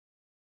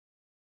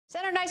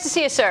Senator, nice to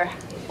see you, sir.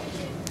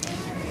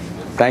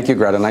 Thank you,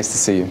 Greta. Nice to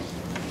see you.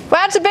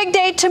 Well, it's a big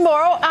day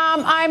tomorrow.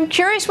 I'm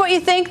curious what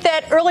you think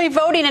that early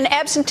voting and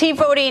absentee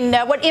voting,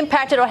 what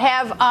impact it'll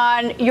have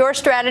on your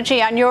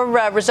strategy, on your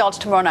results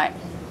tomorrow night.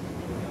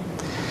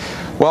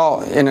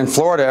 Well, in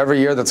Florida, every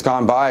year that's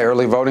gone by,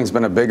 early voting's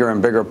been a bigger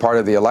and bigger part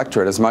of the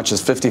electorate. As much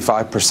as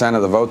 55%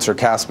 of the votes are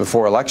cast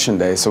before Election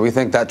Day. So we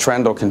think that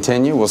trend will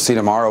continue. We'll see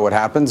tomorrow what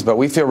happens. But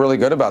we feel really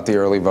good about the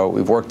early vote.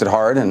 We've worked it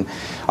hard and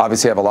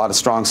obviously have a lot of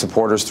strong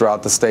supporters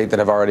throughout the state that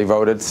have already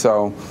voted.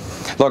 So,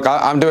 look,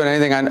 I'm doing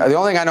anything. The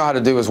only thing I know how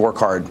to do is work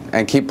hard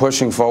and keep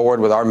pushing forward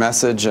with our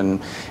message and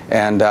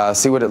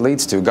see what it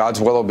leads to. God's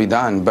will be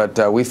done.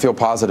 But we feel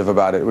positive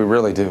about it. We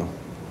really do.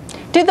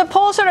 Do the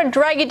polls sort of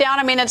drag you down?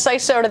 I mean, it's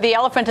like sort of the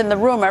elephant in the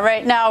room.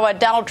 Right now,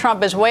 Donald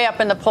Trump is way up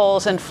in the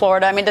polls in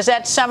Florida. I mean, does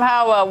that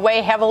somehow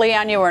weigh heavily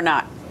on you or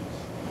not?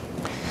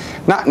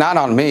 Not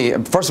on me.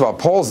 First of all,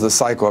 polls this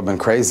cycle have been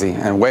crazy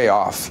and way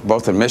off,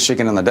 both in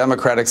Michigan on the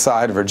Democratic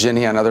side,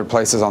 Virginia and other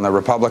places on the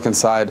Republican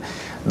side.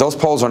 Those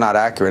polls are not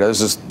accurate.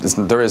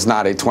 There is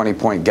not a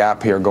 20-point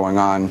gap here going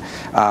on.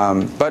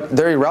 But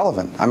they're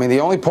irrelevant. I mean, the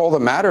only poll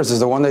that matters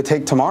is the one they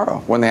take tomorrow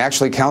when they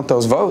actually count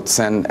those votes.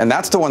 And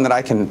that's the one that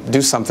I can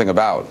do something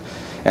about.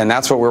 And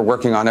that's what we're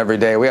working on every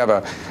day.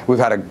 We've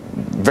had a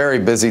very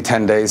busy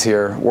 10 days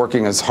here,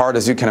 working as hard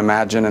as you can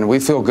imagine. And we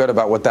feel good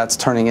about what that's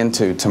turning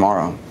into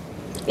tomorrow.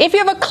 If you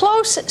have a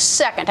close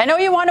second, I know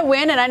you want to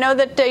win, and I know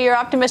that you're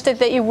optimistic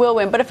that you will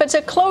win, but if it's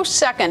a close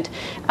second,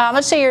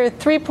 let's say you're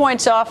 3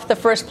 points off the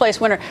first place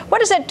winner, what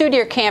does that do to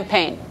your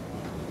campaign?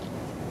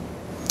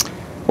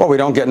 Well, we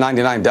don't get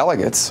 99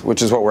 delegates,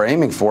 which is what we're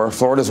aiming for.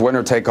 Florida's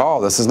winner take all.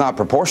 This is not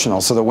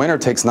proportional, so the winner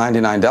takes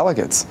 99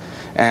 delegates.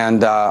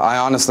 And I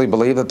honestly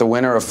believe that the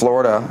winner of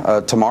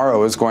Florida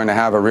tomorrow is going to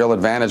have a real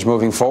advantage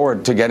moving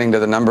forward to getting to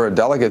the number of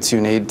delegates you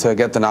need to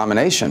get the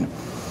nomination.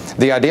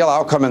 The ideal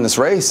outcome in this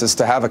race is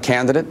to have a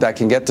candidate that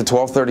can get to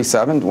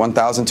 1,237,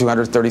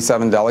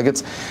 1,237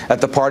 delegates that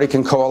the party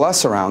can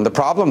coalesce around. The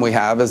problem we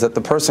have is that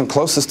the person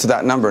closest to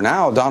that number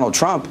now, Donald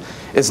Trump,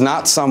 is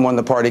not someone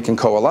the party can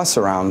coalesce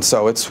around.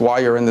 So it's why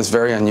you're in this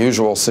very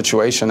unusual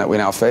situation that we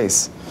now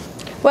face.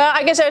 Well,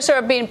 I guess I was sort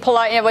of being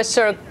polite. I was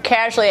sort of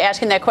casually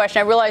asking that question.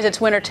 I realize it's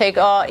winner take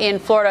all in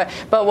Florida,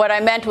 but what I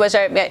meant was,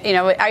 are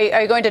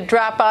you going to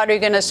drop out? Are you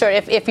going to sort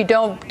of, if you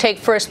don't take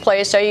first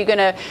place, are you going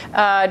to,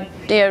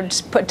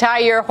 tie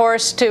your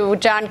horse to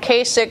John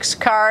Kasich's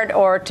card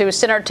or to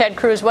Senator Ted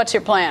Cruz? What's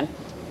your plan?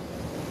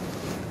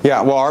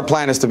 Yeah, well, our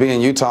plan is to be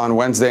in Utah on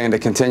Wednesday and to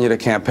continue to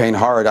campaign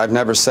hard. I've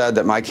never said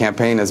that my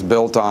campaign is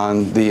built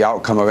on the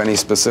outcome of any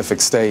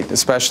specific state,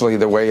 especially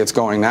the way it's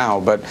going now.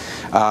 But,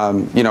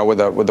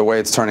 with the way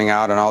it's turning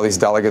out and all these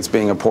delegates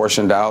being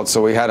apportioned out.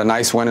 So we had a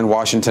nice win in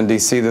Washington,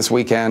 D.C. this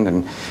weekend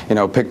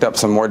and, picked up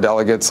some more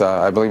delegates,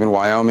 I believe, in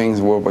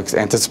Wyoming. We'll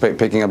anticipate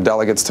picking up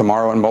delegates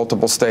tomorrow in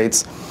multiple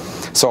states.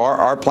 So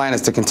our plan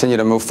is to continue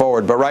to move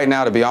forward. But right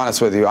now, to be honest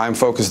with you, I'm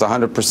focused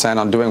 100%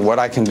 on doing what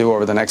I can do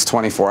over the next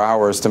 24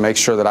 hours to make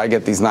sure that I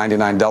get these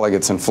 99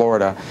 delegates in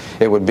Florida.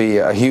 It would be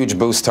a huge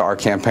boost to our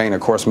campaign,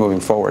 of course,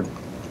 moving forward.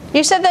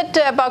 You said that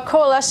about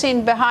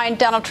coalescing behind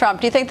Donald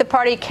Trump. Do you think the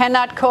party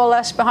cannot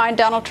coalesce behind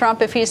Donald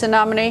Trump if he's the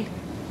nominee?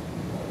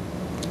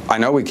 I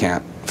know we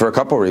can't, for a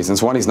couple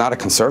reasons. One, he's not a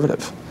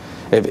conservative.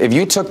 If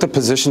you took the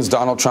positions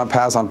Donald Trump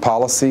has on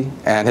policy,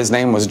 and his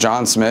name was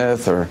John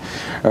Smith or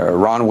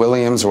Ron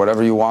Williams or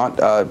whatever you want,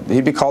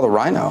 he'd be called a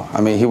rhino.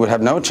 I mean, he would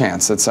have no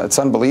chance. It's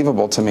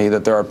unbelievable to me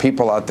that there are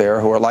people out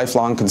there who are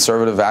lifelong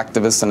conservative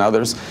activists and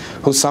others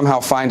who somehow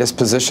find his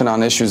position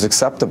on issues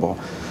acceptable.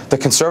 The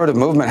conservative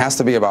movement has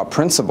to be about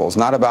principles,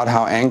 not about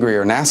how angry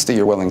or nasty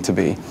you're willing to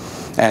be.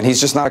 And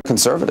he's just not a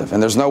conservative,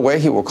 and there's no way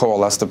he will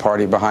coalesce the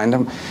party behind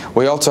him.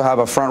 We also have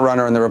a front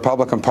runner in the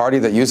Republican Party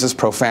that uses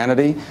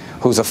profanity,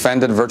 who's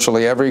offended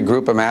virtually every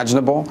group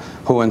imaginable,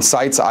 who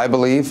incites, I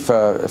believe,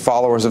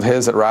 followers of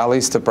his at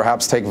rallies to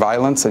perhaps take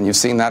violence, and you've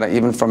seen that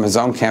even from his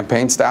own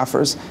campaign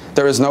staffers.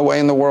 There is no way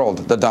in the world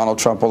that Donald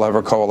Trump will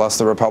ever coalesce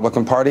the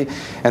Republican Party,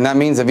 and that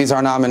means if he's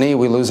our nominee,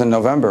 we lose in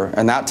November,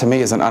 and that to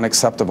me is an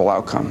unacceptable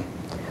outcome.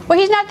 Well,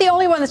 he's not the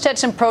only one that's had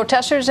some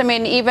protesters. I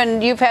mean, even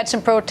you've had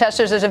some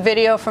protesters. There's a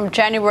video from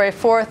January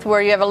 4th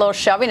where you have a little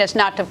shoving. It's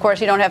not, of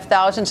course, you don't have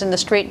thousands in the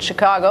street in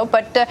Chicago.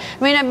 But,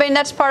 I mean,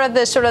 that's part of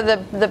the sort of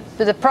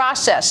the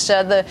process.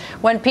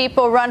 When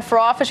people run for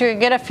office, you're going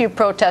to get a few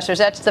protesters.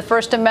 That's the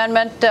First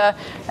Amendment,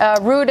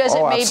 rude as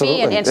it may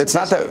be in instances. It's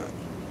not that.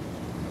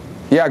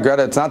 Yeah,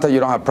 Greta, it's not that you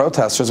don't have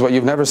protesters. What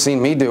you've never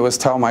seen me do is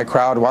tell my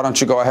crowd, why don't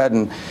you go ahead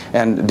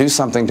and do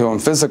something to them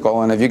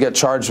physical, and if you get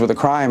charged with a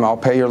crime, I'll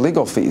pay your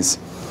legal fees.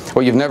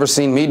 What you've never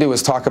seen me do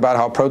is talk about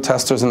how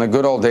protesters in the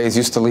good old days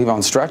used to leave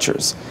on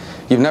stretchers.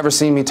 You've never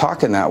seen me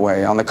talk in that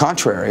way. On the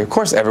contrary, of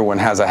course everyone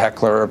has a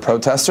heckler or a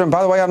protester, and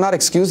by the way, I'm not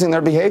excusing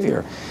their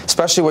behavior,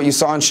 especially what you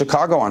saw in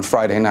Chicago on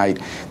Friday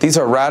night. These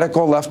are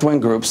radical left-wing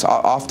groups,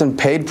 often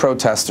paid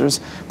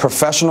protesters,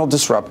 professional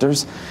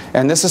disruptors,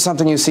 and this is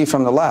something you see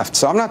from the left.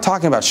 So I'm not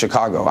talking about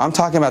Chicago. I'm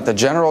talking about the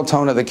general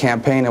tone of the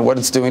campaign and what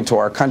it's doing to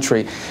our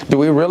country. Do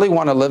we really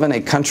want to live in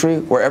a country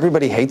where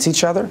everybody hates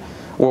each other?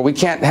 where we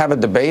can't have a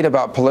debate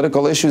about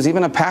political issues,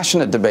 even a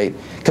passionate debate,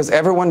 because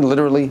everyone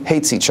literally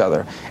hates each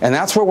other. And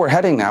that's where we're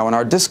heading now in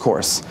our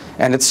discourse.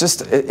 And it's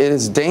just, it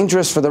is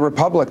dangerous for the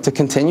republic to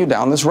continue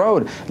down this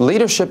road.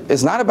 Leadership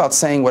is not about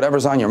saying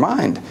whatever's on your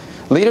mind.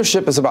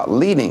 Leadership is about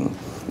leading,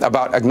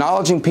 about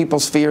acknowledging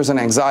people's fears and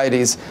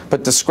anxieties,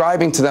 but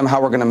describing to them how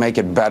we're going to make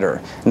it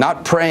better,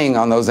 not preying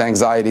on those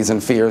anxieties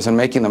and fears and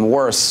making them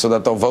worse so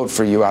that they'll vote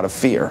for you out of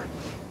fear.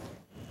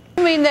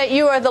 I mean that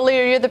you are the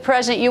leader, you're the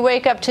president, you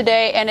wake up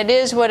today and it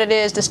is what it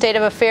is, the state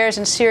of affairs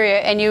in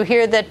Syria, and you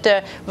hear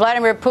that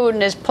Vladimir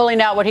Putin is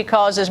pulling out what he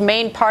calls his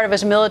main part of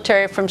his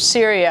military from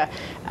Syria.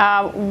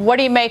 What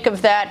do you make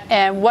of that,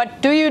 and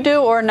what do you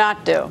do or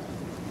not do?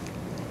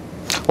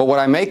 Well, what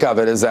I make of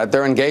it is that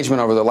their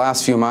engagement over the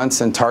last few months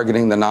in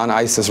targeting the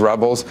non-ISIS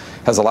rebels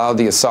has allowed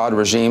the Assad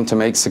regime to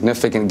make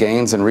significant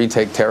gains and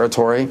retake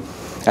territory.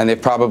 And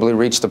they've probably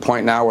reached a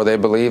point now where they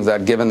believe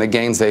that given the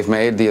gains they've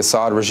made, the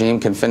Assad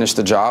regime can finish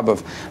the job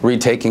of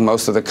retaking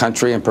most of the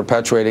country and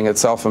perpetuating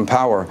itself in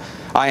power.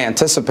 I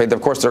anticipate that,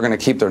 of course, they're going to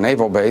keep their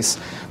naval base,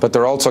 but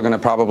they're also going to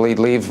probably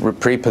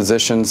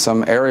pre-position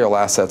some aerial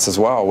assets as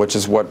well, which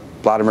is what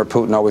Vladimir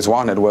Putin always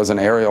wanted, was an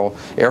aerial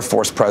Air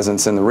Force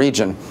presence in the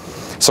region.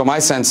 So my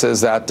sense is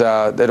that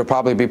it'll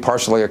probably be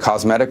partially a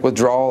cosmetic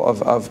withdrawal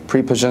of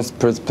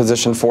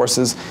pre-positioned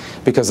forces,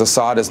 because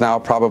Assad has now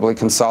probably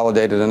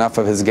consolidated enough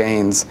of his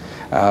gains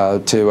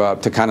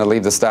to kind of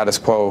leave the status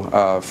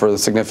quo for a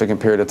significant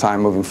period of time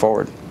moving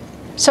forward.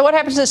 So what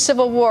happens to the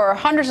civil war?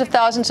 Hundreds of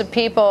thousands of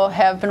people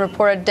have been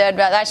reported dead.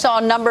 I saw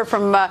a number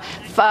from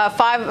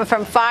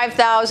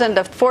 5,000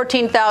 to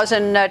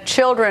 14,000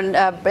 children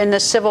in the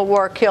civil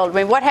war killed. I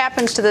mean, what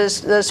happens to this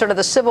sort of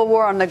the civil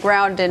war on the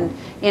ground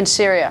in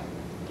Syria?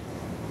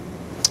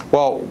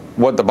 Well,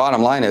 what the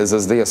bottom line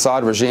is the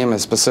Assad regime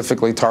has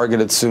specifically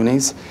targeted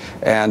Sunnis,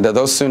 and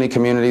those Sunni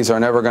communities are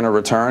never going to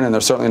return, and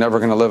they're certainly never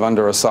going to live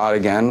under Assad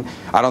again.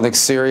 I don't think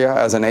Syria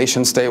as a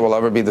nation state will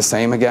ever be the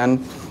same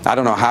again. I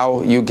don't know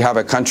how you have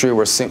a country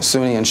where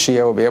Sunni and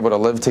Shia will be able to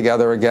live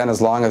together again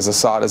as long as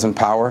Assad is in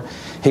power.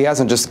 He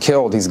hasn't just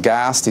killed, he's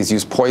gassed, he's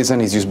used poison,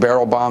 he's used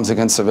barrel bombs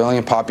against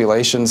civilian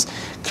populations,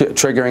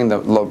 triggering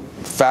the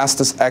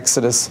fastest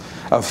exodus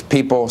of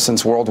people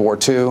since World War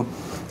II.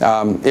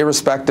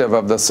 Irrespective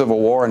of the civil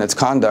war and its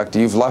conduct,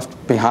 you've left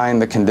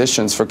behind the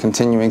conditions for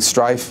continuing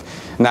strife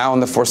now in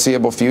the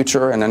foreseeable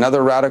future. And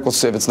another radical,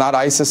 if it's not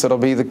ISIS, it'll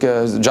be the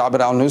Jabhat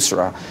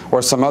al-Nusra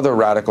or some other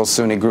radical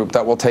Sunni group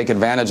that will take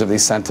advantage of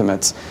these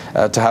sentiments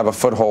to have a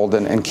foothold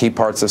in key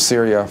parts of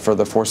Syria for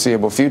the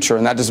foreseeable future.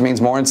 And that just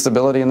means more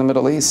instability in the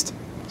Middle East.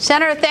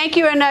 Senator, thank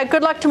you, and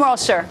good luck tomorrow,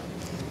 sir.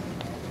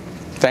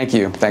 Thank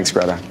you. Thanks,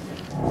 Greta.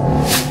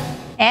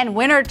 And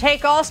winner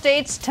take all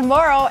states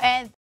tomorrow.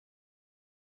 And